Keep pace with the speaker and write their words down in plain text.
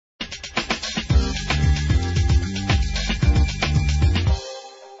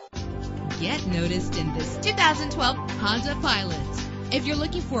get noticed in this 2012 Honda Pilot. If you're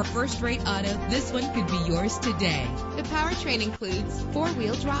looking for a first-rate auto, this one could be yours today. The powertrain includes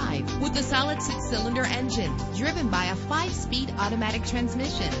four-wheel drive with a solid six-cylinder engine driven by a 5-speed automatic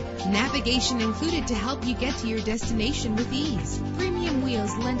transmission. Navigation included to help you get to your destination with ease. Premium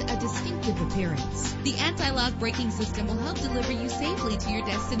wheels lend a distinctive appearance. The anti-lock braking system will help deliver you safely to your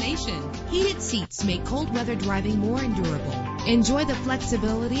destination. Heated seats make cold weather driving more endurable. Enjoy the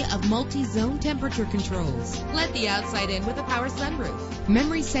flexibility of multi-zone temperature controls. Let the outside in with a power sunroof.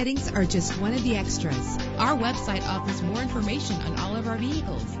 Memory settings are just one of the extras. Our website offers more information on all of our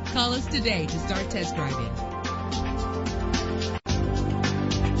vehicles. Call us today to start test driving.